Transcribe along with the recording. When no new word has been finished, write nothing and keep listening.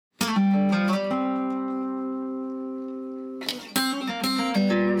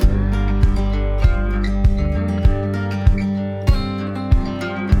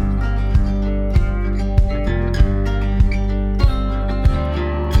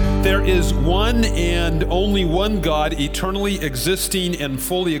that there is one and only one God, eternally existing and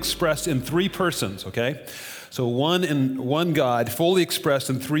fully expressed in three persons, okay? So one God, fully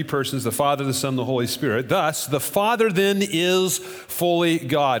expressed in three persons, the Father, the Son, the Holy Spirit. Thus, the Father then is fully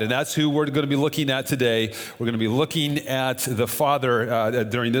God, and that's who we're going to be looking at today. We're going to be looking at the Father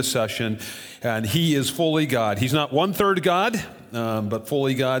during this session, and He is fully God. He's not one-third God, but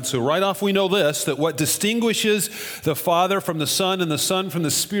fully God. So right off we know this, that what distinguishes the Father from the Son and the Son from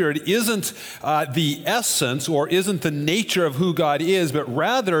the Spirit isn't the essence or isn't the nature of who God is, but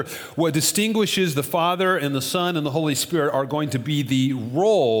rather what distinguishes the Father and the Son and the Holy Spirit are going to be the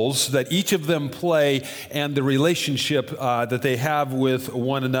roles that each of them play and the relationship that they have with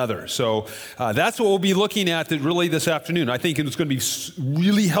one another. So that's what we'll be looking at really this afternoon. I think it's going to be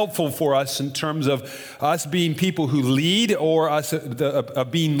really helpful for us in terms of us being people who lead or us of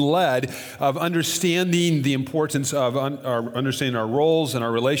being led, of understanding the importance of understanding our roles and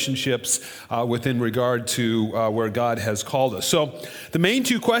our relationships within regard to where God has called us. So the main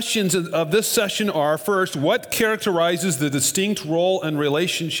two questions of this session are, first, what characterizes the distinct role and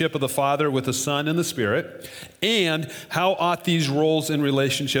relationship of the Father with the Son and the Spirit? And how ought these roles and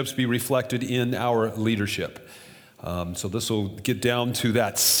relationships be reflected in our leadership? So this will get down to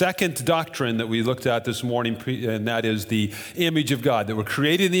that second doctrine that we looked at this morning, and that is the image of God, that we're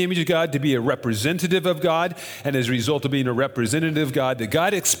created in the image of God to be a representative of God, and as a result of being a representative of God, that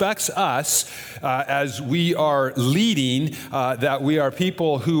God expects us, as we are leading, that we are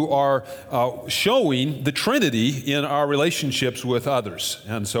people who are showing the Trinity in our relationships with others.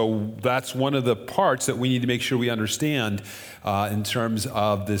 And so that's one of the parts that we need to make sure we understand in terms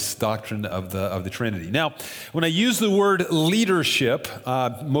of this doctrine of the Trinity. Now, when I use the word leadership,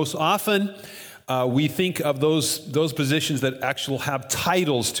 most often we think of those positions that actually have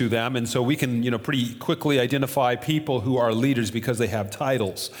titles to them, and so we can pretty quickly identify people who are leaders because they have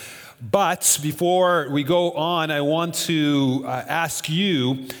titles. But before we go on, I want to ask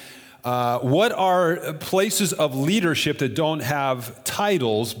you, what are places of leadership that don't have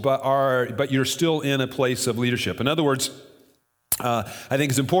titles but you're still in a place of leadership? In other words, I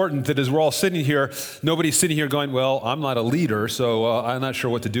think it's important that as we're all sitting here, nobody's sitting here going, well, I'm not a leader, so I'm not sure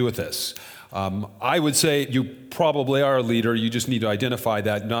what to do with this. I would say you probably are a leader. You just need to identify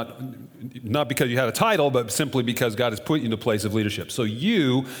that, not because you had a title, but simply because God has put you in a place of leadership. So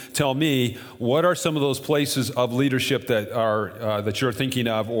you tell me, what are some of those places of leadership that you're thinking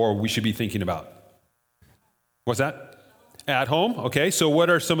of or we should be thinking about? What's that? At home? Okay, so what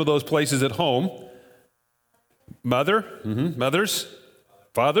are some of those places at home? Mother, mothers,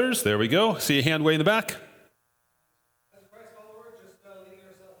 fathers, there we go. See a hand way in the back?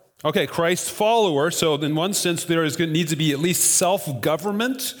 Okay, Christ follower. So in one sense, needs to be at least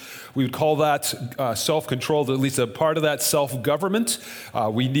self-government. We would call that self-control, at least a part of that self-government.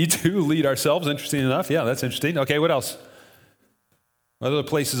 We need to lead ourselves, interesting enough. Yeah, that's interesting. Okay, what else? What other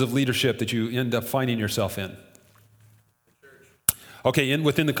places of leadership that you end up finding yourself in? Okay,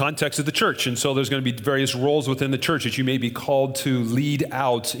 within the context of the church, and so there's going to be various roles within the church that you may be called to lead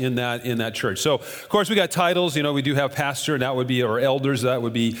out in that church. So, of course, we got titles. We do have pastor, and that would be, or elders. That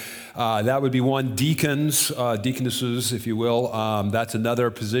would be one. Deacons, deaconesses, if you will. That's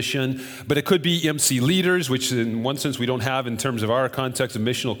another position. But it could be MC leaders, which in one sense we don't have in terms of our context of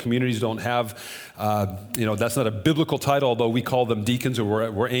missional communities. Don't have. That's not a biblical title, although we call them deacons,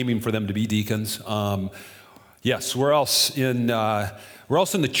 or we're aiming for them to be deacons. Yes, where else in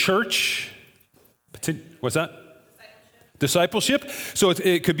the church? What's that? Discipleship. So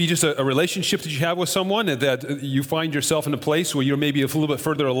it could be just a relationship that you have with someone, that you find yourself in a place where you're maybe a little bit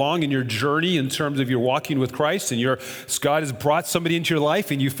further along in your journey in terms of your walking with Christ, and God has brought somebody into your life,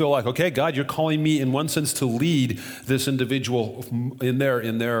 and you feel like, okay, God, you're calling me in one sense to lead this individual in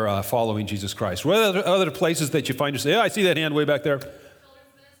their following Jesus Christ. What are other places that you find yourself? Yeah, I see that hand way back there.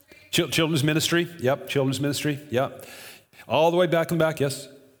 Children's ministry, yep. Children's ministry, yep. All the way back and back, yes.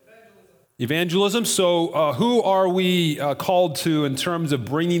 Evangelism. So who are we called to in terms of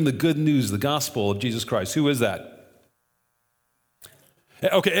bringing the good news, the gospel of Jesus Christ? Who is that?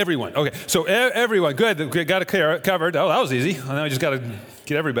 Okay, everyone. Okay, so everyone. Good. Got it covered. Oh, that was easy. Now I just got to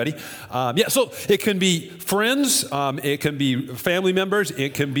get everybody. So it can be friends. It can be family members.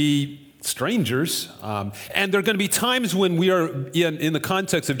 It can be strangers, and there are going to be times when we are in the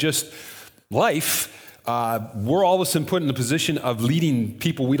context of just life, we're all of a sudden put in a position of leading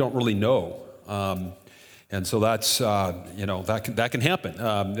people we don't really know, and so that's that can happen.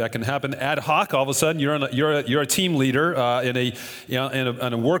 That can happen ad hoc. All of a sudden, you're a team leader in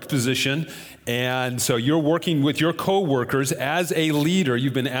a work position, and so you're working with your coworkers as a leader.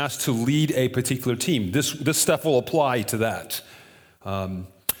 You've been asked to lead a particular team. This stuff will apply to that.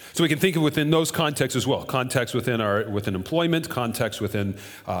 So we can think of within those contexts as well. Context within employment, context within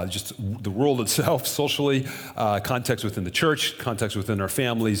just the world itself, socially, context within the church, context within our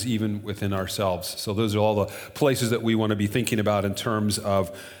families, even within ourselves. So those are all the places that we want to be thinking about in terms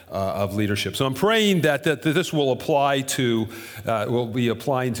of leadership. So I'm praying that this will apply to, will be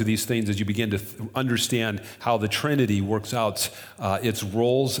applying to these things as you begin to understand how the Trinity works out its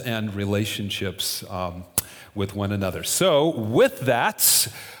roles and relationships with one another. So with that,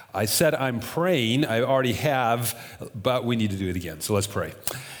 I said I'm praying. I already have, but we need to do it again. So let's pray.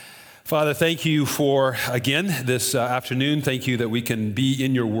 Father, thank you for, again, this afternoon. Thank you that we can be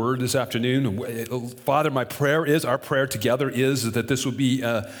in your word this afternoon. Father, our prayer together is that this would be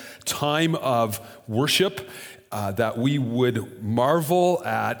a time of worship, that we would marvel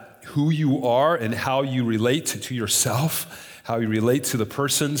at who you are and how you relate to yourself, how you relate to the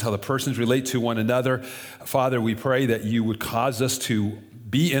persons, how the persons relate to one another. Father, we pray that you would cause us to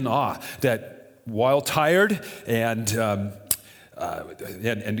be in awe, that while tired and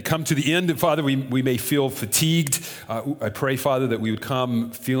come to the end, Father, we may feel fatigued. I pray, Father, that we would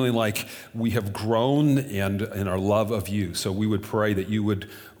come feeling like we have grown and in our love of you. So we would pray that you would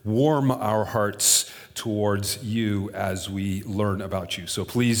warm our hearts towards you as we learn about you. So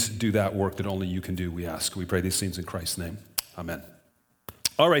please do that work that only you can do, we ask. We pray these things in Christ's name. Amen.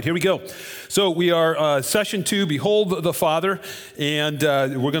 All right, here we go. So we are session 2, Behold the Father, and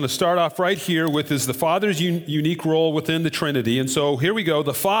we're going to start off right here with the Father's unique role within the Trinity. And so here we go,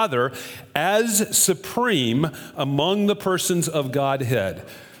 the Father as supreme among the persons of Godhead.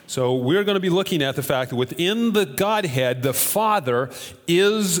 So we're going to be looking at the fact that within the Godhead, the Father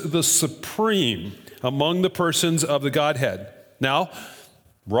is the supreme among the persons of the Godhead. Now,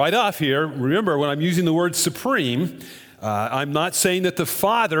 right off here, remember when I'm using the word supreme, I'm not saying that the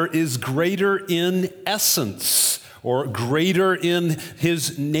Father is greater in essence or greater in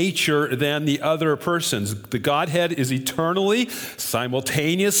his nature than the other persons. The Godhead is eternally,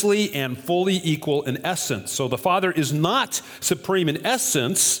 simultaneously, and fully equal in essence. So the Father is not supreme in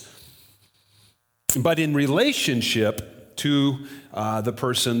essence, but in relationship to the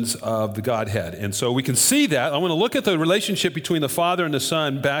persons of the Godhead. And so we can see that. I want to look at the relationship between the Father and the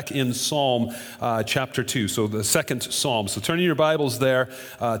Son back in Psalm chapter 2, so the second Psalm. So turn your Bibles there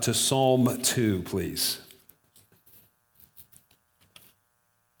to Psalm 2, please.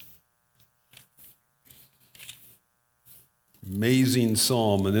 Amazing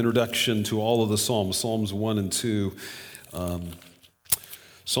psalm, an introduction to all of the Psalms, Psalms 1 and 2.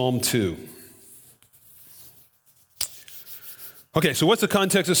 Psalm 2. Okay, so what's the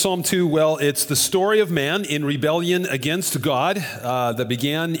context of Psalm 2? Well, it's the story of man in rebellion against God that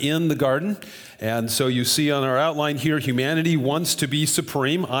began in the garden. And so you see on our outline here, humanity wants to be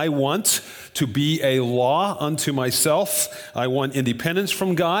supreme. I want to be a law unto myself. I want independence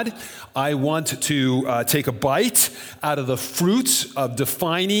from God. I want to take a bite out of the fruits of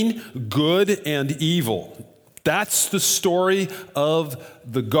defining good and evil. That's the story of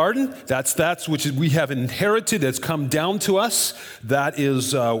the garden. That's which we have inherited. That's come down to us. That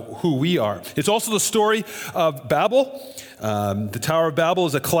is who we are. It's also the story of Babel. The Tower of Babel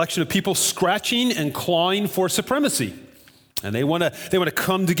is a collection of people scratching and clawing for supremacy. And they want to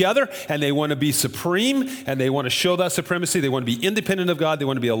come together, and they want to be supreme, and they want to show that supremacy. They want to be independent of God. They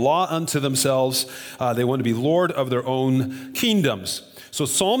want to be a law unto themselves. They want to be Lord of their own kingdoms. So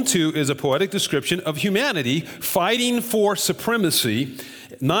Psalm 2 is a poetic description of humanity fighting for supremacy,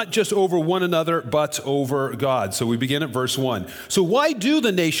 not just over one another, but over God. So we begin at verse 1. So why do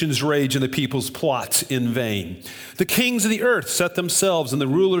the nations rage and the peoples plot in vain? The kings of the earth set themselves, and the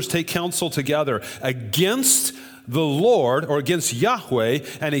rulers take counsel together against the Lord, or against Yahweh,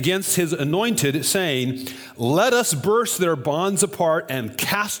 and against his anointed, saying, let us burst their bonds apart and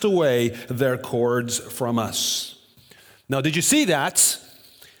cast away their cords from us. Now, did you see that?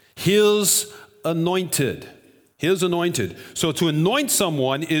 His anointed. His anointed. So to anoint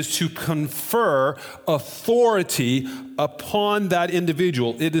someone is to confer authority upon that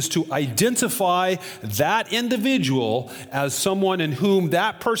individual. It is to identify that individual as someone in whom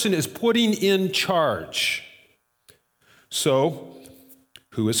that person is putting in charge. So,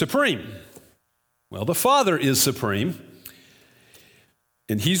 who is supreme? Well, the Father is supreme,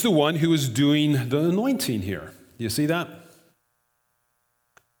 and he's the one who is doing the anointing here. You see that?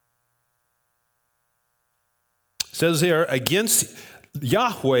 It says here, against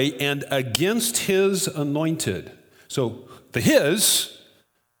Yahweh and against his anointed. So the his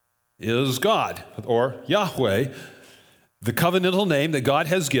is God, or Yahweh. The covenantal name that God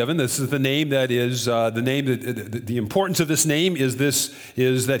has given, this is the name that is, the importance of this name is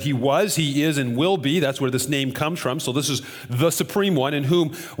that he was, he is, and will be. That's where this name comes from. So this is the Supreme One, in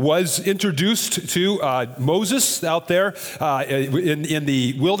whom was introduced to Moses out there in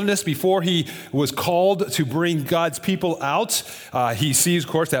the wilderness before he was called to bring God's people out. He sees, of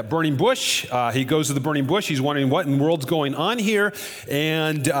course, that burning bush. He goes to the burning bush. He's wondering what in the world's going on here.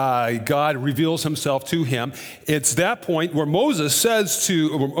 And God reveals himself to him. It's that point where Moses asks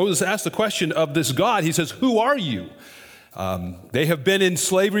the question of this God. He says, "Who are you?" They have been in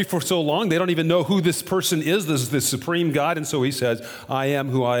slavery for so long, they don't even know who this person is, this supreme God. And so he says, "I am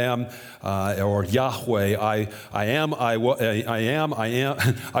who I am," or Yahweh, I am, I was,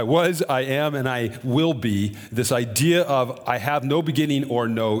 I am, and I will be. This idea of I have no beginning or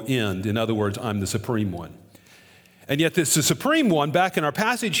no end. In other words, I'm the Supreme One. And yet this is the Supreme One, back in our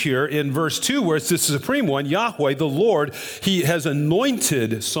passage here in verse 2, where it's the Supreme One, Yahweh, the Lord, he has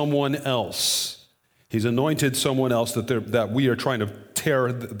anointed someone else. He's anointed someone else that we are trying to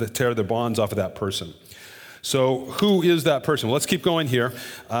tear the bonds off of that person. So who is that person? Well, let's keep going here.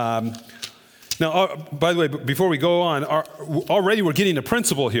 Now, by the way, before we go on, already we're getting a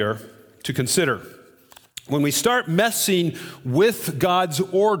principle here to consider. When we start messing with God's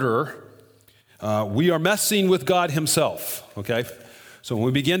order, we are messing with God himself, okay? So when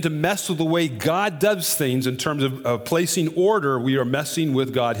we begin to mess with the way God does things in terms of placing order, we are messing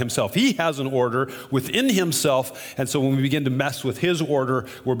with God himself. He has an order within himself, and so when we begin to mess with his order,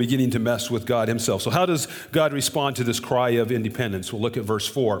 we're beginning to mess with God himself. So how does God respond to this cry of independence? We'll look at verse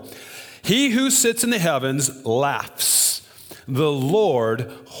 4. He who sits in the heavens laughs. The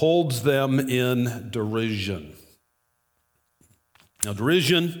Lord holds them in derision. Now,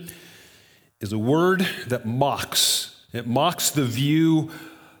 derision is a word that mocks. It mocks the view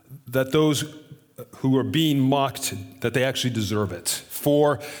that those who are being mocked, that they actually deserve it,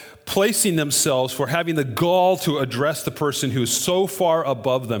 for placing themselves, for having the gall to address the person who is so far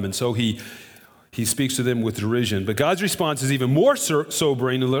above them. And so he speaks to them with derision. But God's response is even more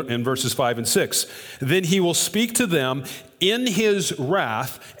sobering in verses 5 and 6. Then he will speak to them in his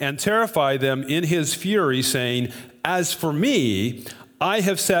wrath and terrify them in his fury, saying, "As for me, I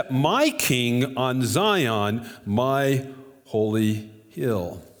have set my king on Zion, my holy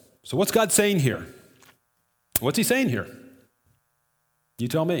hill." So what's God saying here? What's he saying here? You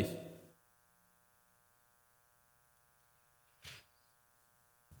tell me.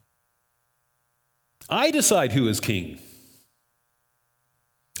 I decide who is king.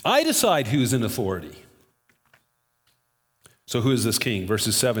 I decide who is in authority. So who is this king?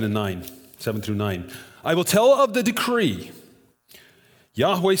 Verses 7 through 9. I will tell of the decree.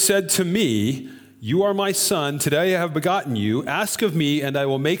 Yahweh said to me, "You are my son. Today I have begotten you. Ask of me, and I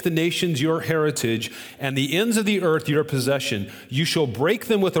will make the nations your heritage, and the ends of the earth your possession. You shall break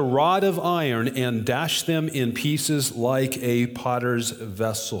them with a rod of iron and dash them in pieces like a potter's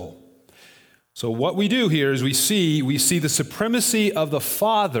vessel." So what we do here is we see the supremacy of the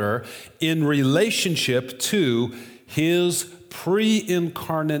Father in relationship to his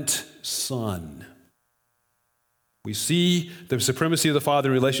pre-incarnate Son. We see the supremacy of the Father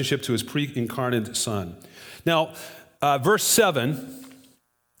in relationship to his pre-incarnate Son. Now, verse 7,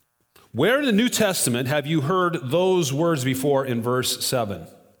 where in the New Testament have you heard those words before in verse 7?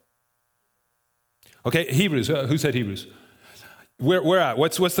 Okay, Hebrews. Who said Hebrews? Where at?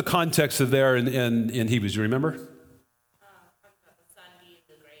 What's the context of there in Hebrews? Do you remember?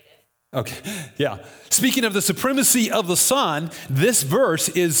 Okay, yeah. Speaking of the supremacy of the Son, this verse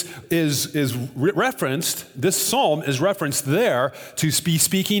is referenced, this psalm is referenced there to be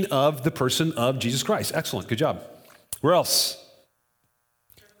speaking of the person of Jesus Christ. Excellent, good job. Where else?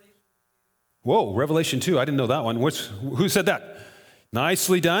 Whoa, Revelation 2, I didn't know that one. Who said that?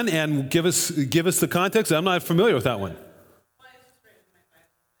 Nicely done, and give us the context. I'm not familiar with that one.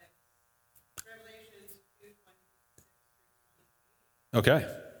 Okay.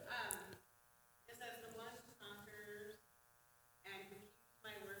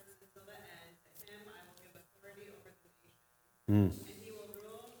 And he will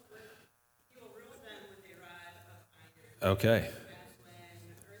rule them with a rod of iron. Okay. When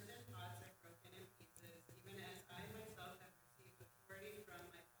earth and pots are broken in pieces, even as I myself have received authority from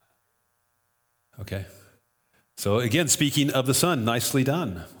my Father. Okay. So again, speaking of the Son, nicely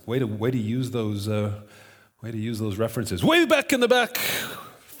done. Way to use those references. Way back in the back,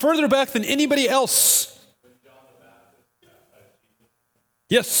 further back than anybody else.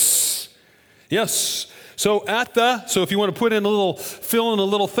 Yes. So if you want to fill in a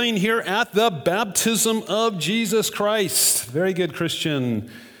little thing here, at the baptism of Jesus Christ. Very good, Christian.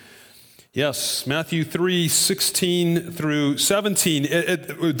 Yes, Matthew 3:16 through 17.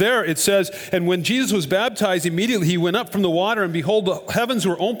 There it says, and when Jesus was baptized, immediately he went up from the water, and behold, the heavens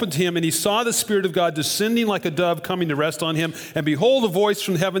were opened to him, and he saw the Spirit of God descending like a dove coming to rest on him. And behold, a voice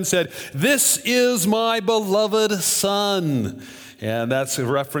from heaven said, "This is my beloved Son." And that's a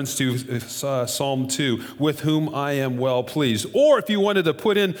reference to Psalm 2, with whom I am well pleased. Or if you wanted to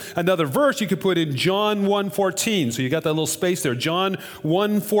put in another verse, you could put in John 1:14. So you got that little space there. John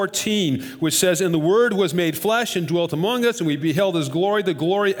 1:14, which says, "And the Word was made flesh and dwelt among us, and we beheld his glory, the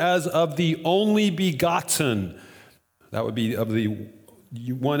glory as of the only begotten." That would be of the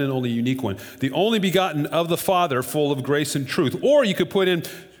one and only unique one. "The only begotten of the Father, full of grace and truth." Or you could put in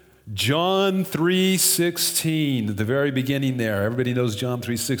John 3:16, at the very beginning there. Everybody knows John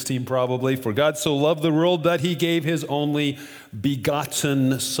 3:16 probably. "For God so loved the world that he gave his only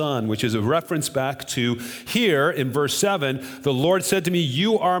begotten Son," which is a reference back to here in verse 7. "The Lord said to me,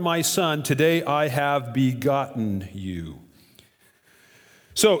 'You are my Son, today I have begotten you.'"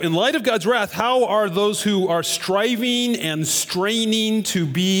 So, in light of God's wrath, how are those who are striving and straining to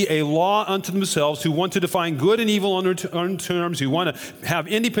be a law unto themselves, who want to define good and evil on their own terms, who want to have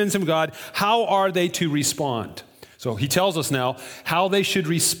independence from God, how are they to respond? So he tells us now how they should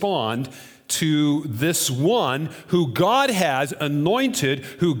respond to this one who God has anointed,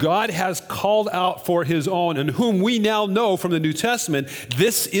 who God has called out for his own, and whom we now know from the New Testament,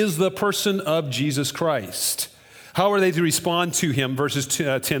 this is the person of Jesus Christ. How are they to respond to him? Verses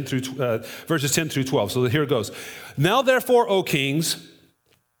 10 through 12. So here it goes. "Now therefore, O kings,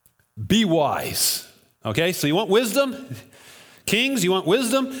 be wise." Okay, so you want wisdom? Kings, you want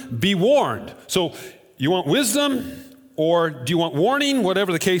wisdom? Be warned. So you want wisdom, or do you want warning?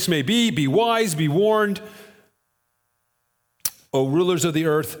 Whatever the case may be wise, be warned. "O rulers of the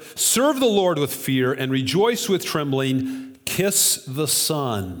earth, serve the Lord with fear and rejoice with trembling. Kiss the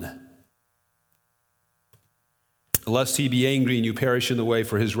Son, lest he be angry and you perish in the way,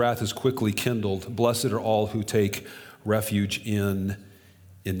 for his wrath is quickly kindled. Blessed are all who take refuge in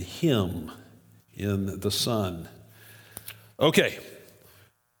him," in the Son. Okay,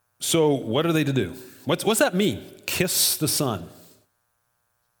 so what are they to do? What's that mean? Kiss the Son.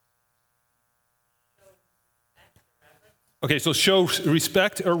 Okay, so show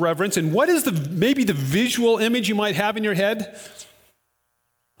respect or reverence. And what is maybe the visual image you might have in your head?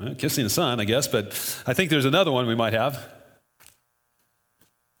 Well, kissing the Son, I guess, but I think there's another one we might have.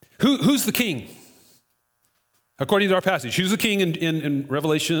 Who's the king? According to our passage, who's the king in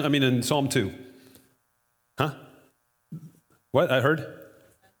Revelation? In Psalm 2? Huh? What? I heard?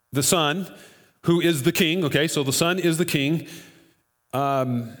 The Son, who is the king. Okay, so the Son is the king.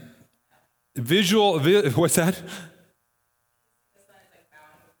 What's that?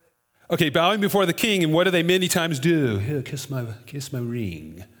 Okay, bowing before the king, and what do they many times do? Here, kiss my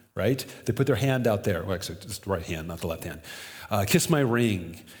ring, right? They put their hand out there. Well, actually, just the right hand, not the left hand. Kiss my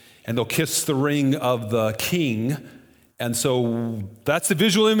ring. And they'll kiss the ring of the king. And so that's the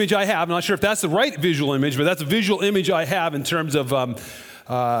visual image I have. I'm not sure if that's the right visual image, but that's the visual image I have in terms of, some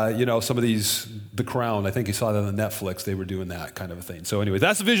of these, The Crown. I think you saw that on Netflix. They were doing that kind of a thing. So anyway,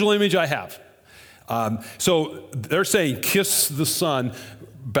 that's the visual image I have. So they're saying, kiss the Son,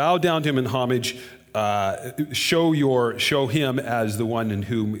 bow down to him in homage, show him as the one in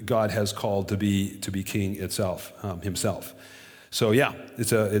whom God has called to be king himself. So yeah,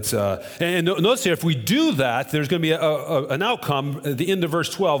 and notice here, if we do that, there's going to be an outcome at the end of verse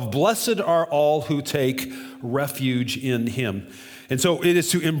 12. Blessed are all who take refuge in him. And so it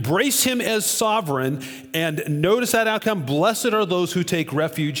is to embrace him as sovereign, and notice that outcome. Blessed are those who take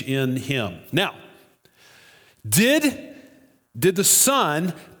refuge in him. Now, did the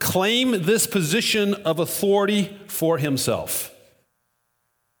Son claim this position of authority for himself?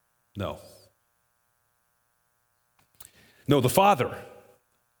 No. No, the Father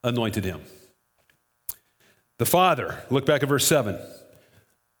anointed him. The Father, look back at verse 7.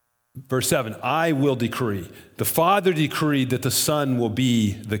 Verse 7, I will decree. The Father decreed that the Son will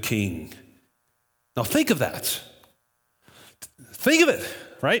be the king. Now think of that. Think of it,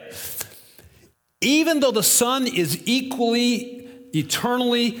 right? Even though the Son is equally,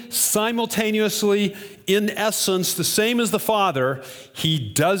 eternally, simultaneously, in essence, the same as the Father, he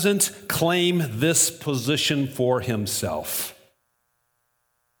doesn't claim this position for himself.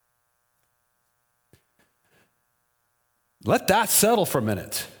 Let that settle for a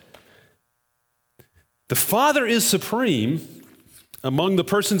minute. The Father is supreme among the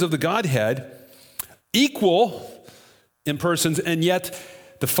persons of the Godhead, equal in persons, and yet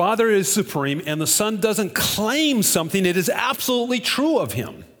the Father is supreme, and the Son doesn't claim something that is absolutely true of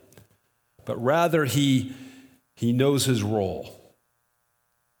him, but rather he knows his role.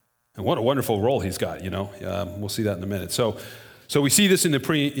 And what a wonderful role he's got, We'll see that in a minute. So we see this in the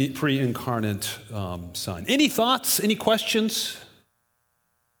pre-incarnate Son. Any thoughts, any questions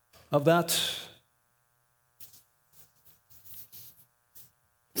of that?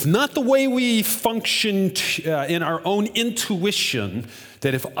 It's not the way we function in our own intuition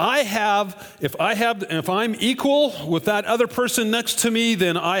that if I'm equal with that other person next to me,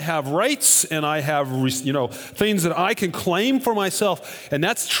 then I have rights and I have things that I can claim for myself. And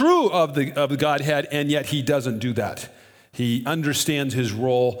that's true of the Godhead, and yet he doesn't do that. He understands his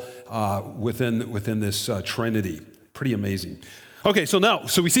role within this Trinity. Pretty amazing. Okay, so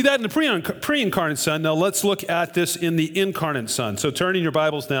we see that in the pre-incarnate Son. Now let's look at this in the incarnate Son. So turn in your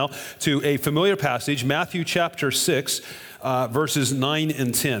Bibles now to a familiar passage, Matthew chapter 6, verses 9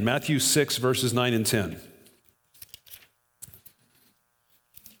 and 10. Matthew 6, verses 9 and 10.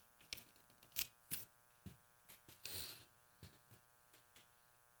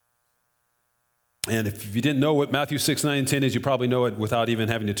 And if you didn't know what Matthew 6, 9, and 10 is, you probably know it without even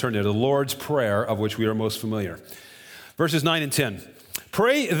having to turn there. The Lord's Prayer, of which we are most familiar. Verses 9 and 10.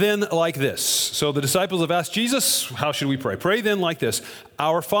 Pray then like this. So the disciples have asked Jesus, how should we pray? Pray then like this.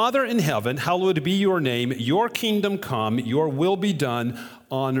 Our Father in heaven, hallowed be your name. Your kingdom come. Your will be done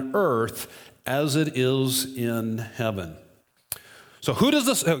on earth as it is in heaven. So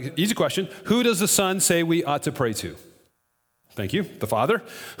easy question. Who does the Son say we ought to pray to? Thank you. The Father.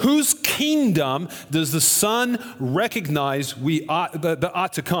 Whose kingdom does the Son recognize that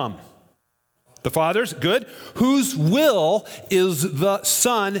ought to come? The Father's. Good. Whose will is the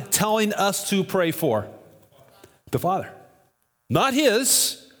Son telling us to pray for? The Father. Not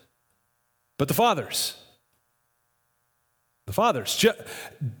his, but the Father's. The Father's.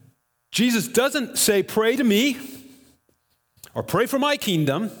 Jesus doesn't say, pray to me, or pray for my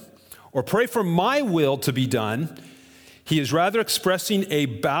kingdom, or pray for my will to be done. He is rather expressing a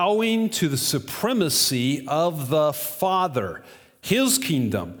bowing to the supremacy of the Father, his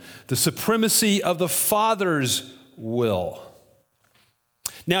kingdom, the supremacy of the Father's will.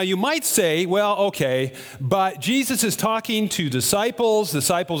 Now, you might say, well, okay, but Jesus is talking to disciples.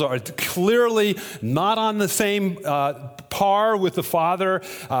 Disciples are clearly not on the same par with the Father.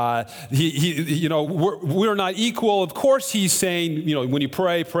 We're not equal. Of course, he's saying, when you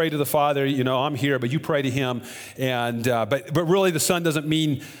pray to the Father. I'm here, but you pray to him. And but really, the Son doesn't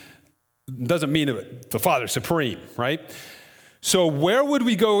mean the Father's supreme, right? So where would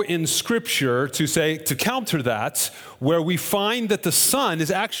we go in Scripture to counter that, where we find that the Son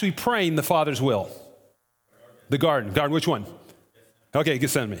is actually praying the Father's will? The garden. Garden, which one? Okay,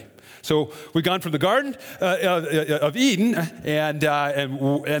 Gethsemane. So we've gone from the Garden of Eden, and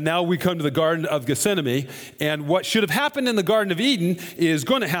now we come to the Garden of Gethsemane. And what should have happened in the Garden of Eden is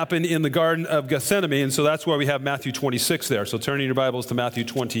going to happen in the Garden of Gethsemane, and so that's why we have Matthew 26 there. So turn in your Bibles to Matthew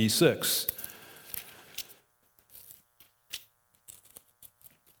 26.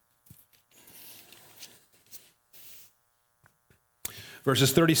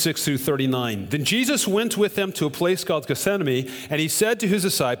 Verses 36 through 39. Then Jesus went with them to a place called Gethsemane, and he said to his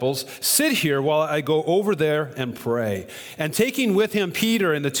disciples, sit here while I go over there and pray. And taking with him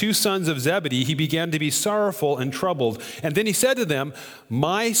Peter and the two sons of Zebedee, he began to be sorrowful and troubled. And then he said to them,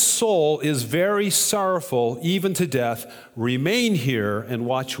 my soul is very sorrowful, even to death. Remain here and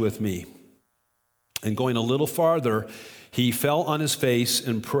watch with me. And going a little farther, he fell on his face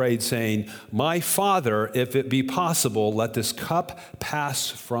and prayed, saying, my Father, if it be possible, let this cup pass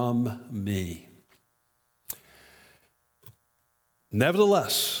from me.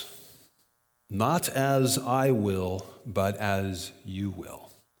 Nevertheless, not as I will, but as you will.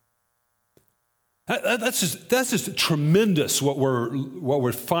 That's just tremendous what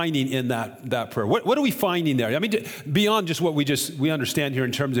we're finding in that prayer. What are we finding there? I mean, beyond just what we understand here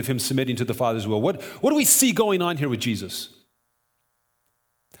in terms of him submitting to the Father's will. What do we see going on here with Jesus?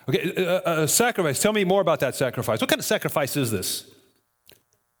 Okay, a sacrifice. Tell me more about that sacrifice. What kind of sacrifice is this?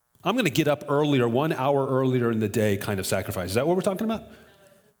 I'm going to get up earlier, 1 hour earlier in the day kind of sacrifice. Is that what we're talking about?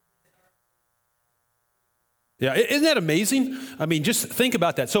 Yeah, isn't that amazing? I mean, just think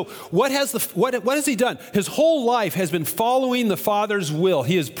about that. So what has he done? His whole life has been following the Father's will.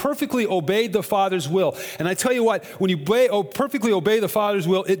 He has perfectly obeyed the Father's will. And I tell you what, when you perfectly obey the Father's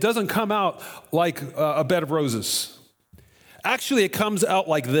will, it doesn't come out like a bed of roses. Actually, it comes out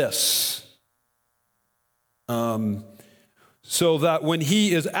like this. So that when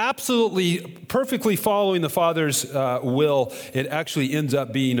he is absolutely, perfectly following the Father's will, it actually ends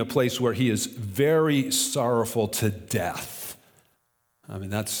up being a place where he is very sorrowful to death. I mean,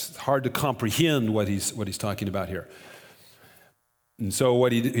 that's hard to comprehend what he's talking about here. And so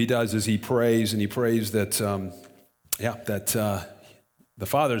what he does is he prays, and he prays that, the The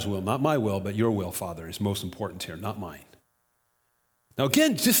Father's will, not my will, but your will, Father, is most important here, not mine. Now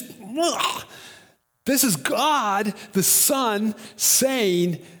again, this is God, the Son,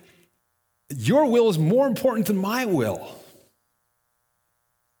 saying, your will is more important than my will.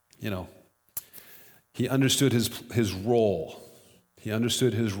 He understood his role. He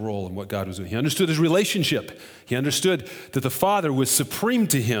understood his role and what God was doing. He understood his relationship. He understood that the Father was supreme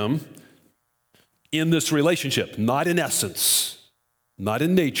to him in this relationship, not in essence, not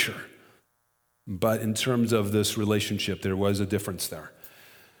in nature, but in terms of this relationship, there was a difference there.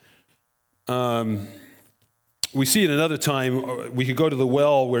 We see it another time. We could go to the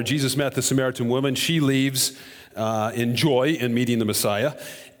well where Jesus met the Samaritan woman. She leaves in joy in meeting the Messiah,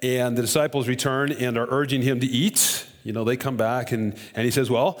 and the disciples return and are urging him to eat. They come back, and he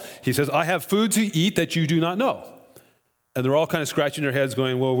says, I have food to eat that you do not know. And they're all kind of scratching their heads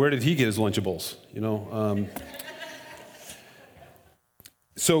going, well, where did he get his Lunchables?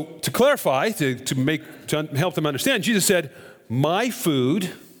 So to clarify, to help them understand, Jesus said, my food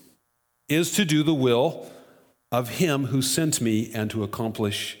is to do the will of him who sent me and to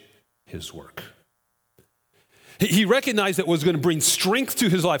accomplish his work. He recognized that what was going to bring strength to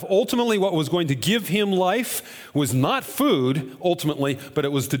his life. Ultimately, what was going to give him life was not food, ultimately, but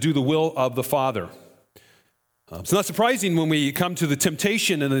it was to do the will of the Father. It's not surprising when we come to the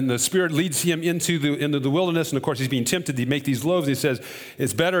temptation and then the Spirit leads him into the wilderness, and of course he's being tempted to make these loaves. He says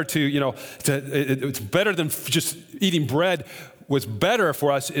it's better it's better than just eating bread. What's better for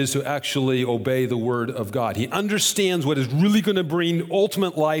us is to actually obey the word of God. He understands what is really going to bring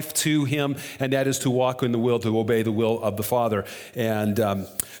ultimate life to him, and that is to walk in the will, to obey the will of the Father. And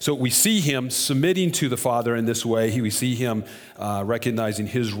so we see him submitting to the Father in this way. We see him recognizing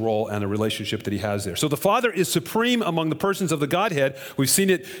his role and the relationship that he has there. So the Father is supreme among the persons of the Godhead. We've seen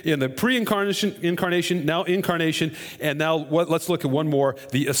it in the pre-incarnation, incarnation, now incarnation, and now let's look at one more,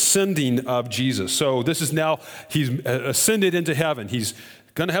 the ascending of Jesus. So this is now, he's ascended into heaven. He's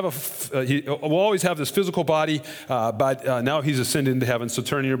going to have he will always have this physical body, but now he's ascended into heaven. So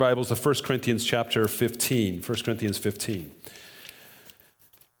turn in your Bibles to 1 Corinthians chapter 15. 1 Corinthians 15.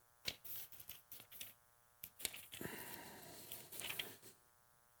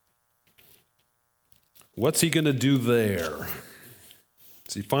 What's he going to do there?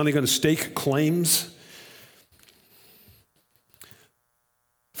 Is he finally going to stake claims?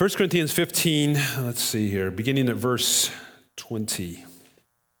 1 Corinthians 15, let's see here, beginning at verse 20.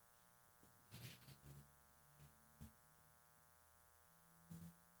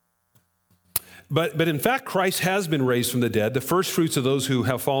 But in fact, Christ has been raised from the dead, the first fruits of those who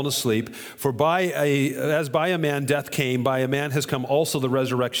have fallen asleep. For as by a man death came, by a man has come also the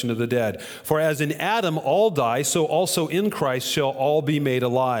resurrection of the dead. For as in Adam all die, so also in Christ shall all be made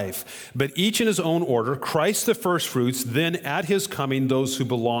alive. But each in his own order, Christ the first fruits, then at his coming those who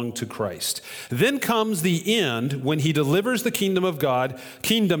belong to Christ. Then comes the end when he delivers the kingdom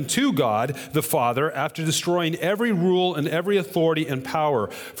to God the Father, after destroying every rule and every authority and power.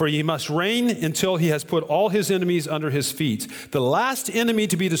 For he must reign until he has put all his enemies under his feet. The last enemy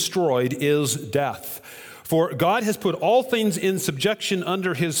to be destroyed is death. For God has put all things in subjection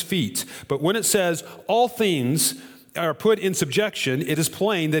under his feet. But when it says all things are put in subjection, it is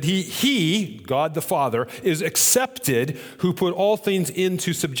plain that he, God the Father, is accepted, who put all things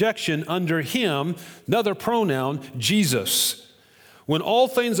into subjection under him, another pronoun, Jesus. When all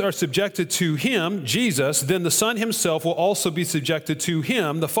things are subjected to him, Jesus, then the Son himself will also be subjected to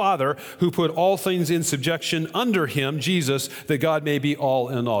him, the Father, who put all things in subjection under him, Jesus, that God may be all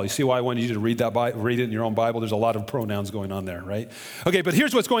in all. You see why I wanted you to read it in your own Bible? There's a lot of pronouns going on there, right? Okay, but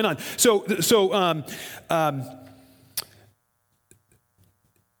here's what's going on.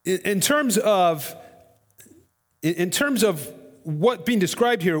 In terms of what being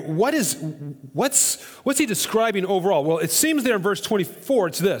described here, what's he describing overall? Well, it seems there in verse 24,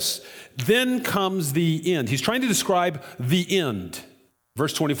 it's this. Then comes the end. He's trying to describe the end.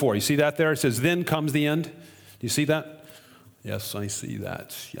 Verse 24, you see that there? It says, then comes the end. Do you see that? Yes, I see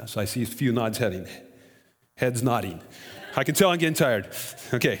that. Yes, I see a few heads nodding. I can tell I'm getting tired.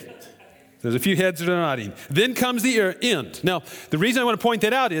 Okay. There's a few heads that are nodding. Then comes the end. Now, the reason I want to point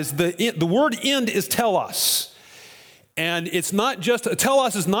that out is the word end is telos. And it's not just,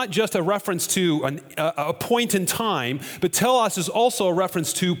 telos is not just a reference to a point in time, but telos is also a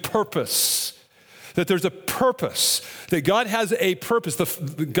reference to purpose. That there's a purpose, that God has a purpose.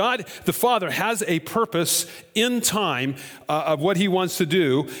 God, the Father, has a purpose in time of what he wants to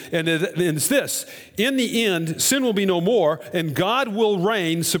do. And it's this: in the end, sin will be no more, and God will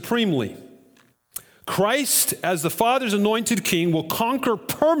reign supremely. Christ, as the Father's anointed king, will conquer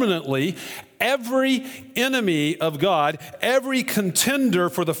permanently every enemy of God, every contender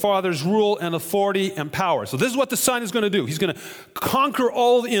for the Father's rule and authority and power. So this is what the Son is going to do. He's going to conquer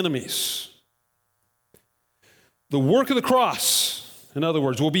all the enemies. The work of the cross, in other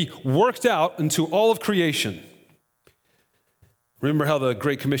words, will be worked out into all of creation. Remember how the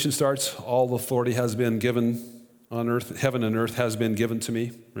Great Commission starts? All authority has been given on earth, heaven and earth has been given to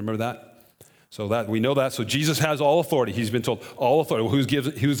me. Remember that? So that we know that. So Jesus has all authority. He's been told all authority. Well,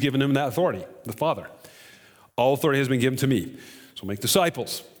 who's given him that authority? The Father. All authority has been given to me. So make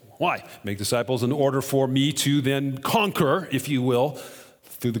disciples. Why? Make disciples in order for me to then conquer, if you will,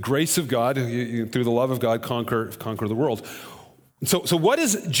 through the grace of God, through the love of God, conquer the world. So what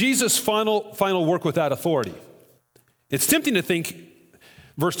is Jesus' final work with that authority? It's tempting to think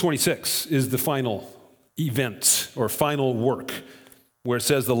verse 26 is the final event or final work, where it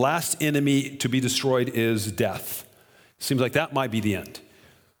says the last enemy to be destroyed is death. Seems like that might be the end.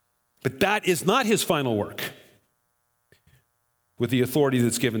 But that is not his final work with the authority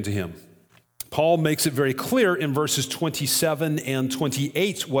that's given to him. Paul makes it very clear in verses 27 and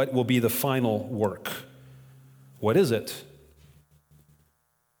 28 what will be the final work. What is it?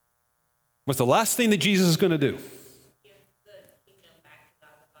 What's the last thing that Jesus is going to do?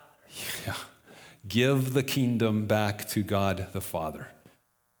 Give the kingdom back to God the Father.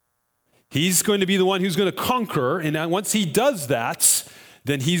 He's going to be the one who's going to conquer, and once he does that,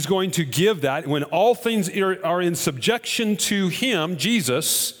 then he's going to give that. When all things are in subjection to him,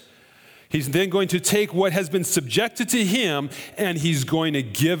 Jesus, he's then going to take what has been subjected to him, and he's going to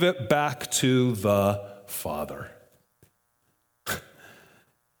give it back to the Father.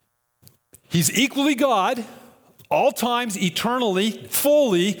 He's equally God, all times, eternally,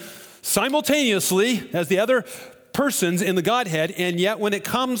 fully, simultaneously as the other persons in the Godhead, and yet when it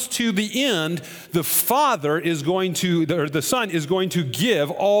comes to the end, the Father is going to, or the Son is going to give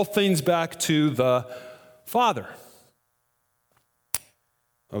all things back to the Father.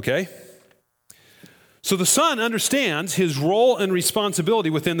 Okay? So the Son understands his role and responsibility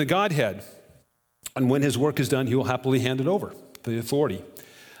within the Godhead, and when his work is done, he will happily hand it over, the authority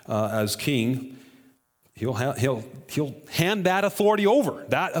as king. He'll hand that authority over.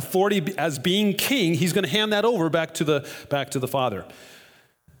 That authority as being king, he's going to hand that over back to the Father.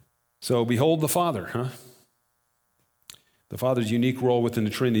 So behold the Father, huh? The Father's unique role within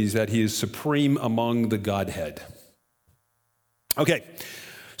the Trinity is that he is supreme among the Godhead. Okay,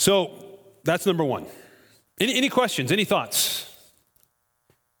 so that's number one. Any questions? Any thoughts?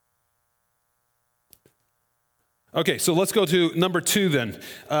 Okay, so let's go to number two then.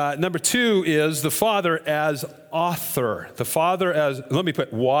 Number two is the Father as author. The Father as, let me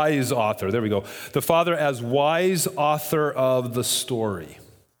put wise author. There we go. The Father as wise author of the story.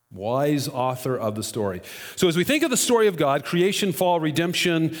 Wise author of the story. So as we think of the story of God, creation, fall,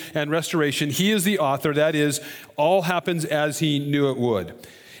 redemption, and restoration, he is the author. That is, all happens as he knew it would.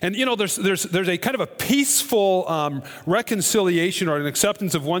 And you know, there's a kind of a peaceful reconciliation or an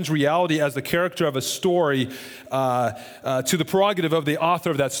acceptance of one's reality as the character of a story to the prerogative of the author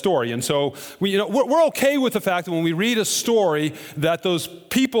of that story. And so we're okay with the fact that when we read a story, that those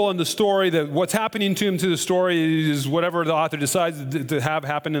people in the story, that what's happening to them to the story is whatever the author decides to have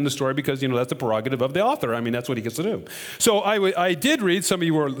happen in the story, because that's the prerogative of the author. I mean, that's what he gets to do. So I did read. Some of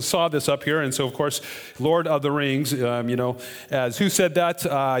you saw this up here, and so of course, Lord of the Rings. As who said that?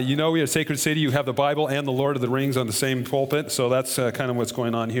 We are Sacred City. You have the Bible and the Lord of the Rings on the same pulpit. So that's kind of what's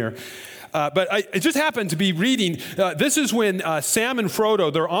going on here. But I just happened to be reading, this is when Sam and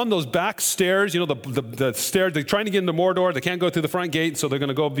Frodo, they're on those back stairs, the stairs, they're trying to get into Mordor, they can't go through the front gate, so they're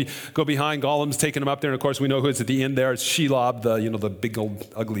going to go behind. Gollum's taking them up there, and of course we know who's at the end there. It's Shelob, the big old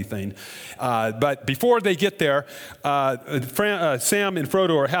ugly thing. But before they get there, Sam and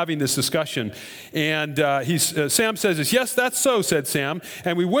Frodo are having this discussion, and Sam says, "Yes, that's so," said Sam,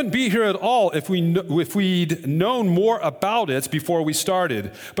 "and we wouldn't be here at all if we'd known more about it before we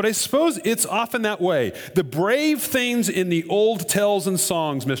started. But I suppose it's often that way. The brave things in the old tales and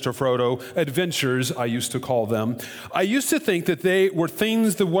songs, Mr. Frodo, adventures, I used to call them. I used to think that they were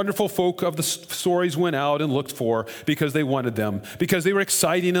things the wonderful folk of the stories went out and looked for because they wanted them, because they were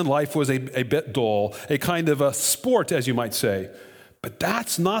exciting and life was a bit dull, a kind of a sport, as you might say. But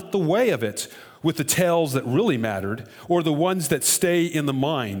that's not the way of it with the tales that really mattered, or the ones that stay in the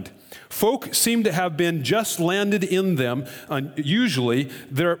mind. Folk seem to have been just landed in them. Usually,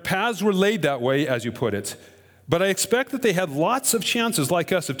 their paths were laid that way, as you put it. But I expect that they had lots of chances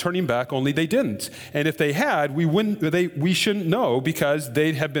like us of turning back, only they didn't. And if they had, we shouldn't know because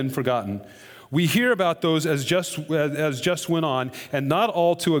they'd have been forgotten. We hear about those as just went on, and not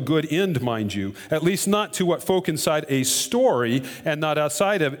all to a good end, mind you, at least not to what folk inside a story and not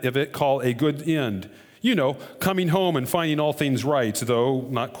outside of it call a good end. You know, coming home and finding all things right, though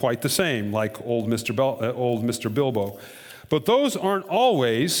not quite the same, like old Mr. Bilbo. But those aren't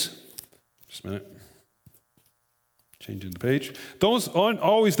always, just a minute, changing the page. Those aren't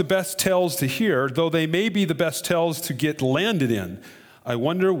always the best tales to hear, though they may be the best tales to get landed in. I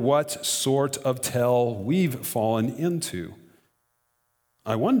wonder what sort of tale we've fallen into.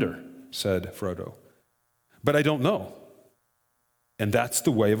 I wonder, said Frodo, but I don't know. And that's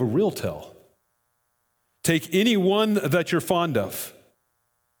the way of a real tale. Take any one that you're fond of.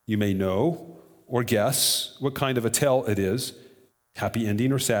 You may know or guess what kind of a tale it is, happy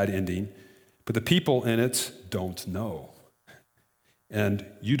ending or sad ending, but the people in it don't know. And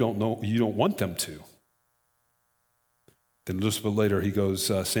you don't know, you don't want them to. Then just a bit later, he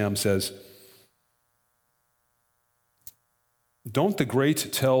goes, Sam says, don't the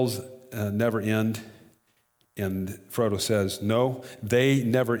great tales never end? And Frodo says, no, they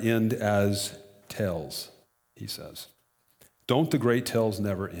never end as tales, he says. Don't the great tales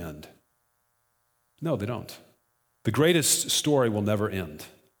never end? No, they don't. The greatest story will never end.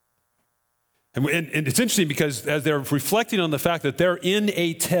 And it's interesting because as they're reflecting on the fact that they're in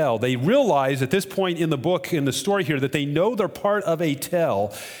a tale, they realize at this point in the book, in the story here, that they know they're part of a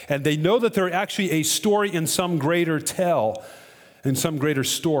tale, and they know that they're actually a story in some greater tale, in some greater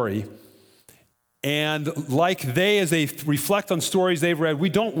story. And like as they reflect on stories they've read, we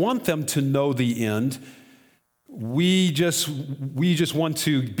don't want them to know the end. We just want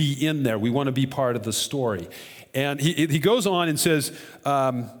to be in there. We want to be part of the story. And he goes on and says,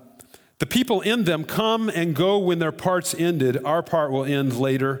 the people in them come and go when their part's ended. Our part will end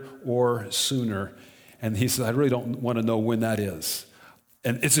later or sooner. And he says, I really don't want to know when that is.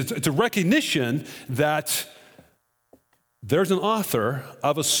 And it's a recognition that there's an author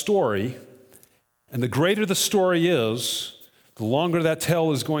of a story, and the greater the story is, the longer that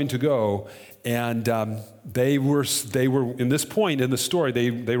tale is going to go. And they were in this point in the story,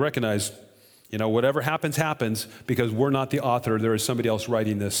 they recognized, whatever happens, happens, because we're not the author. There is somebody else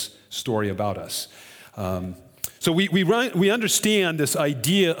writing this story about us. So we understand this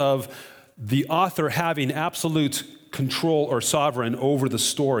idea of the author having absolute control or sovereign over the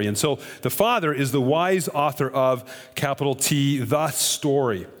story. And so the Father is the wise author of, capital T, the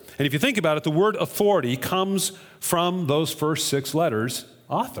story. And if you think about it, the word authority comes from those first 6 letters,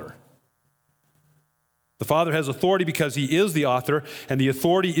 author. The Father has authority because he is the author, and the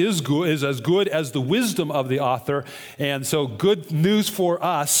authority is as good as the wisdom of the author. And so good news for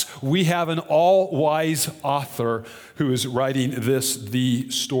us, we have an all-wise author who is writing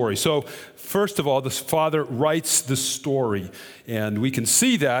the story. So first of all, the Father writes the story, and we can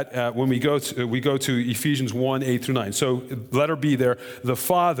see that when we go to Ephesians 1, 8 through 9. So letter B there, the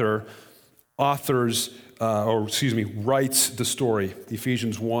Father writes the story,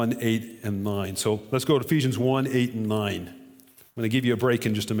 Ephesians 1, 8, and 9. So let's go to Ephesians 1, 8, and 9. I'm going to give you a break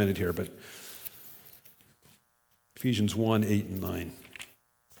in just a minute here, but Ephesians 1, 8, and 9.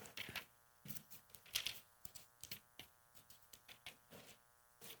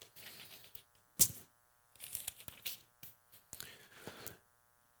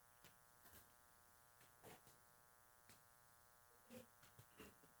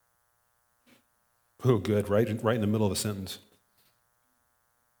 Oh, good, right in the middle of a sentence.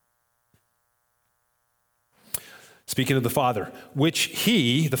 Speaking of the Father, which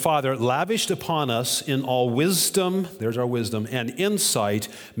he, the Father, lavished upon us in all wisdom, there's our wisdom, and insight,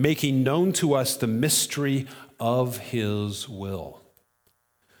 making known to us the mystery of his will.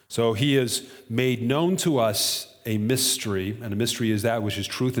 So he has made known to us a mystery, and a mystery is that which is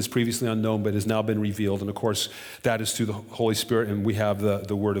truth is previously unknown but has now been revealed. And of course, that is through the Holy Spirit, and we have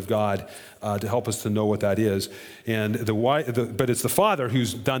the Word of God to help us to know what that is. And but it's the Father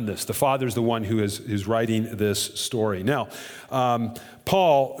who's done this. The Father is the one who is writing this story. Now,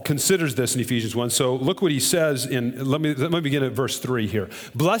 Paul considers this in Ephesians 1. So look what he says let me begin at verse 3 here.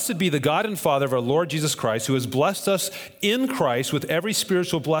 Blessed be the God and Father of our Lord Jesus Christ, who has blessed us in Christ with every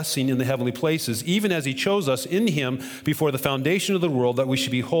spiritual blessing in the heavenly places, even as he chose us in him before the foundation of the world, that we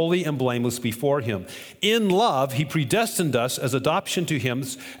should be holy and blameless before him. In love, he predestined us as adoption to him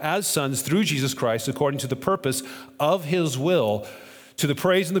as sons through Jesus Christ, according to the purpose of his will, to the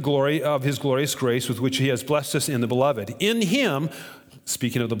praise and the glory of his glorious grace with which he has blessed us in the beloved. In him,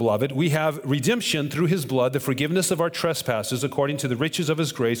 speaking of the beloved, we have redemption through his blood, the forgiveness of our trespasses, according to the riches of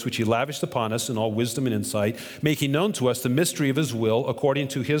his grace, which he lavished upon us in all wisdom and insight, making known to us the mystery of his will, according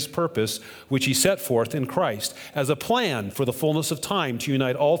to his purpose, which he set forth in Christ, as a plan for the fullness of time to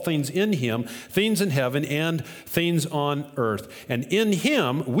unite all things in him, things in heaven and things on earth. And in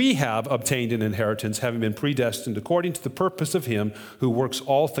him we have obtained an inheritance, having been predestined according to the purpose of him who works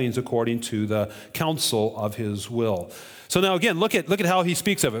all things according to the counsel of his will. So now again, look at how he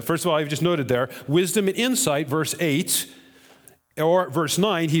speaks of it. First of all, I've just noted there, wisdom and insight, verse 8, or verse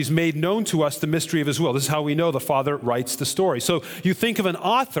 9, he's made known to us the mystery of his will. This is how we know the Father writes the story. So you think of an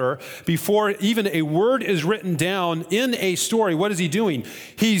author, before even a word is written down in a story, what is he doing?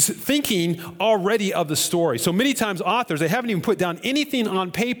 He's thinking already of the story. So many times authors, they haven't even put down anything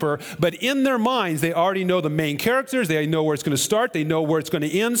on paper, but in their minds, they already know the main characters. They know where it's going to start. They know where it's going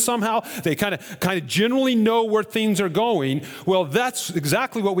to end somehow. They kind of generally know where things are going. Well, that's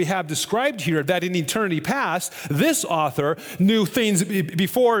exactly what we have described here, that in eternity past, this author knew things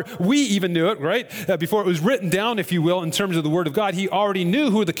before we even knew it, right? Before it was written down, if you will, in terms of the Word of God. He already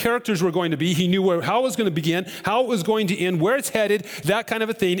knew who the characters were going to be. He knew how it was going to begin, how it was going to end, where it's headed, that kind of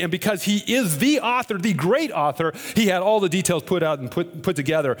a thing. And because he is the author, the great author, he had all the details put out and put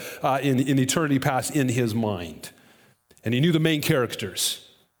together in eternity past in his mind. And he knew the main characters.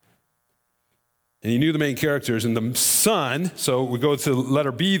 And he knew the main characters, and the Son, so we go to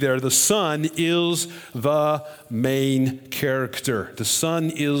letter B there, the Son is the main character. The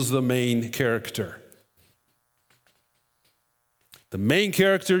Son is the main character. The main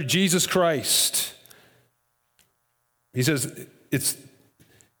character, Jesus Christ. He says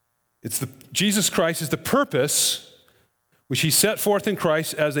Jesus Christ is the purpose which he set forth in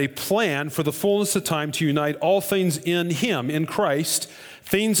Christ as a plan for the fullness of time to unite all things in him, in Christ,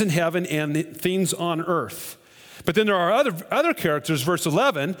 things in heaven and things on earth. But then there are other characters, verse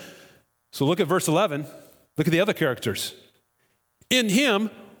 11. So look at verse 11. Look at the other characters. In him,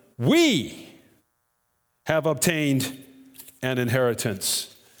 we have obtained an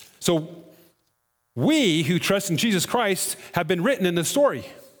inheritance. So we who trust in Jesus Christ have been written in the story.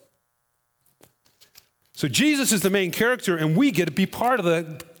 So Jesus is the main character, and we get to be part of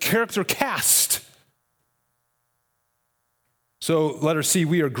the character cast. So letter C,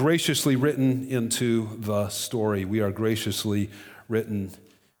 we are graciously written into the story. We are graciously written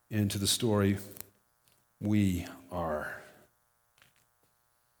into the story. We are.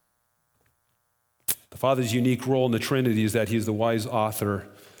 The Father's unique role in the Trinity is that he is the wise author,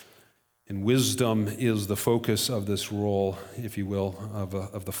 and wisdom is the focus of this role, if you will,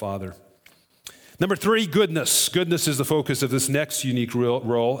 of the Father. Number 3, goodness. Goodness is the focus of this next unique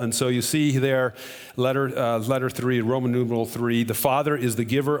role. And so you see there, letter 3, Roman numeral 3, the Father is the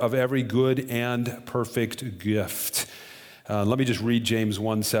giver of every good and perfect gift. Let me just read James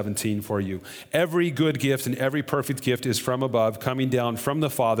 1:17 for you. Every good gift and every perfect gift is from above, coming down from the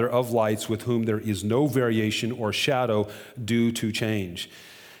Father of lights, with whom there is no variation or shadow due to change.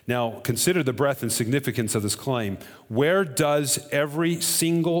 Now, consider the breadth and significance of this claim. Where does every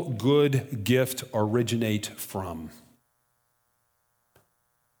single good gift originate from?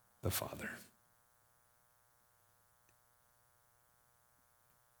 The Father.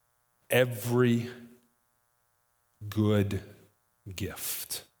 Every good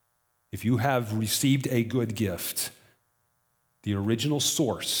gift. If you have received a good gift, the original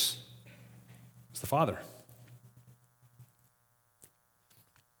source is the Father.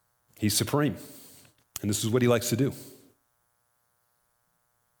 He's supreme, and this is what he likes to do.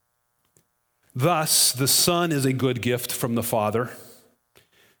 Thus, the Son is a good gift from the Father.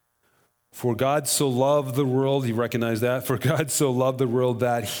 For God so loved the world, you recognize that? For God so loved the world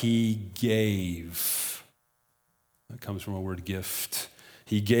that he gave. That comes from a word gift.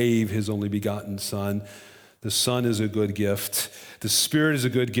 He gave his only begotten Son. The Son is a good gift. The Spirit is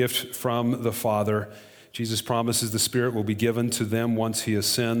a good gift from the Father. Jesus promises the Spirit will be given to them once he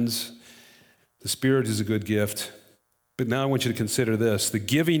ascends. The Spirit is a good gift. But now I want you to consider this. The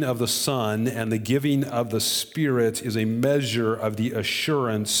giving of the Son and the giving of the Spirit is a measure of the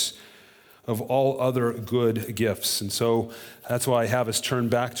assurance of all other good gifts. And so that's why I have us turn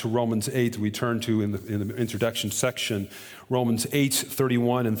back to Romans 8. We turn to in the introduction section, Romans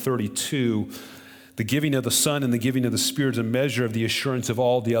 8:31 and 32. The giving of the Son and the giving of the Spirit is a measure of the assurance of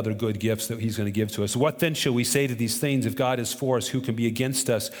all the other good gifts that he's going to give to us. What then shall we say to these things? If God is for us, who can be against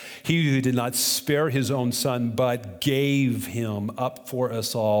us? He who did not spare his own Son, but gave him up for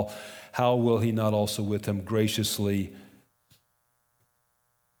us all, how will he not also with him graciously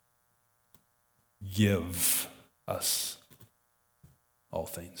give us all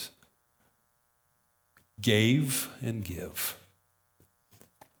things? Gave and give.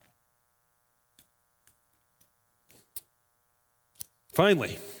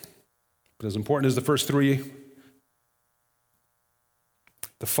 Finally, but as important as the first three,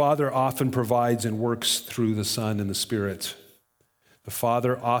 the Father often provides and works through the Son and the Spirit. The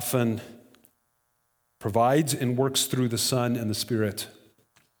Father often provides and works through the Son and the Spirit.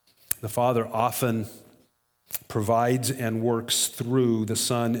 The Father often provides and works through the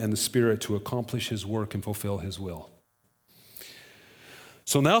Son and the Spirit to accomplish his work and fulfill his will.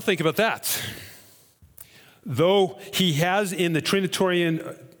 So now think about that. Though he has in the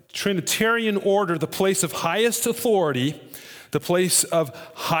Trinitarian order the place of highest authority, the place of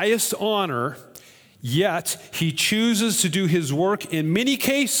highest honor, yet he chooses to do his work in many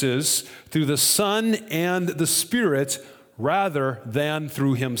cases through the Son and the Spirit rather than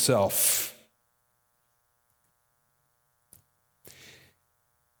through himself.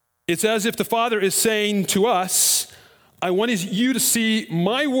 It's as if the Father is saying to us, I want you to see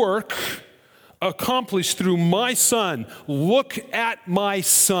my work accomplished through my Son. Look at my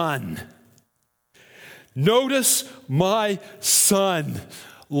Son. Notice my Son.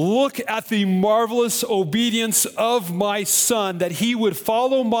 Look at the marvelous obedience of my Son, that he would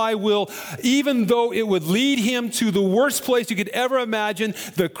follow my will, even though it would lead him to the worst place you could ever imagine,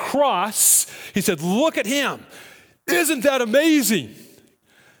 the cross. He said, look at him. Isn't that amazing?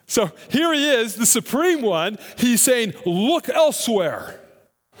 So here he is, the Supreme One. He's saying, look elsewhere.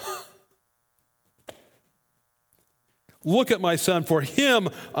 Look at my Son, for him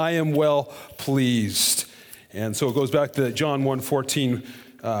I am well pleased. And so it goes back to John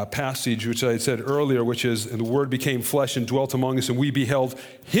 1:14 passage, which I said earlier, which is, and the Word became flesh and dwelt among us, and we beheld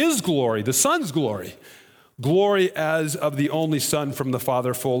his glory, the Son's glory, glory as of the only Son from the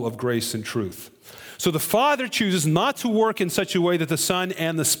Father, full of grace and truth. So the Father chooses not to work in such a way that the Son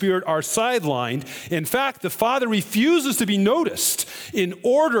and the Spirit are sidelined. In fact, the Father refuses to be noticed in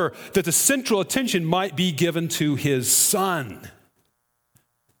order that the central attention might be given to his Son.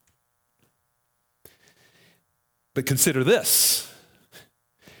 But consider this.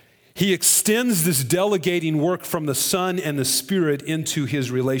 He extends this delegating work from the Son and the Spirit into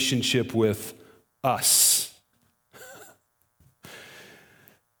his relationship with us.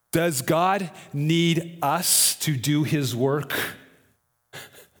 Does God need us to do his work?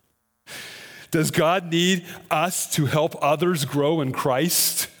 Does God need us to help others grow in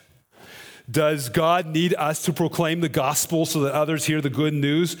Christ? Does God need us to proclaim the gospel so that others hear the good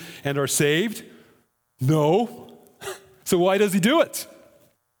news and are saved? No. So why does he do it?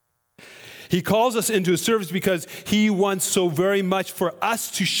 He calls us into his service because he wants so very much for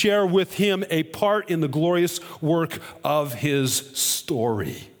us to share with him a part in the glorious work of his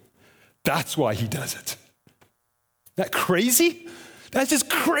story. That's why he does it. That crazy? That's just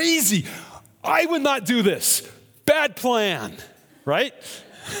crazy. I would not do this. Bad plan, right?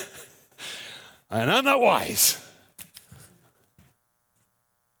 And I'm not wise.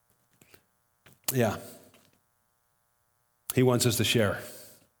 Yeah. He wants us to share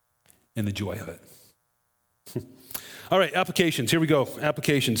in the joy of it. All right, applications. Here we go.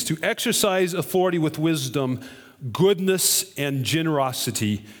 Applications. To exercise authority with wisdom, goodness, and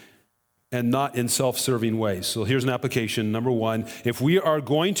generosity, and not in self-serving ways. So here's an application. Number one, if we are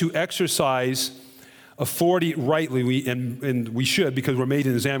going to exercise authority rightly, and we should because we're made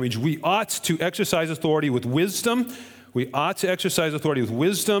in his image, we ought to exercise authority with wisdom. We ought to exercise authority with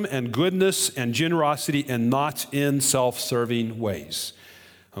wisdom and goodness and generosity and not in self-serving ways.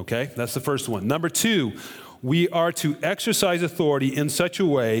 Okay, that's the first one. Number two, we are to exercise authority in such a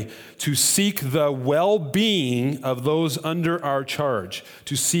way to seek the well-being of those under our charge.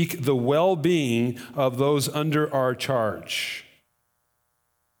 To seek the well-being of those under our charge.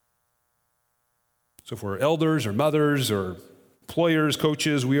 So if we're elders or mothers or employers,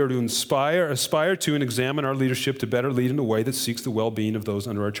 coaches, we are to aspire to and examine our leadership to better lead in a way that seeks the well-being of those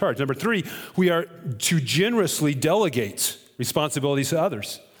under our charge. Number three, we are to generously delegate responsibilities to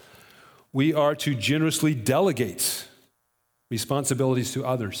others. We are to generously delegate responsibilities to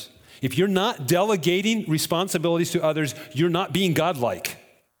others. If you're not delegating responsibilities to others, you're not being godlike.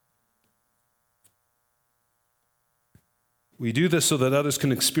 We do this so that others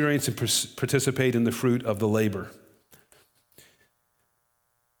can experience and participate in the fruit of the labor.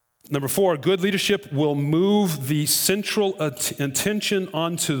 Number four, good leadership will move the central attention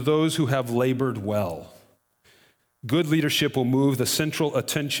onto those who have labored well. Good leadership will move the central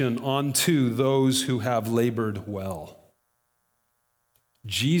attention onto those who have labored well.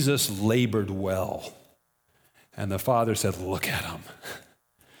 Jesus labored well, and the Father said, look at him.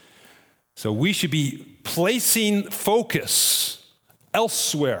 So we should be placing focus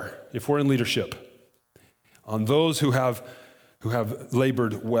elsewhere, if we're in leadership, on those who have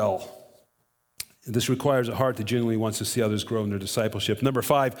labored well. This requires a heart that genuinely wants to see others grow in their discipleship. Number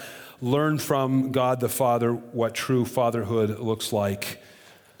 5, learn from God the Father what true fatherhood looks like.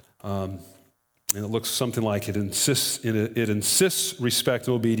 And it looks something like it insists respect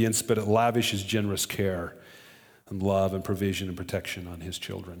and obedience, but it lavishes generous care and love and provision and protection on his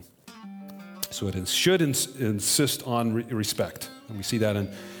children. So it should insist on respect. And we see that in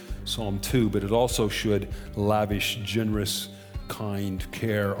Psalm 2, but it also should lavish generous, kind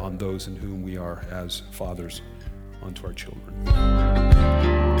care on those in whom we are as fathers unto our children.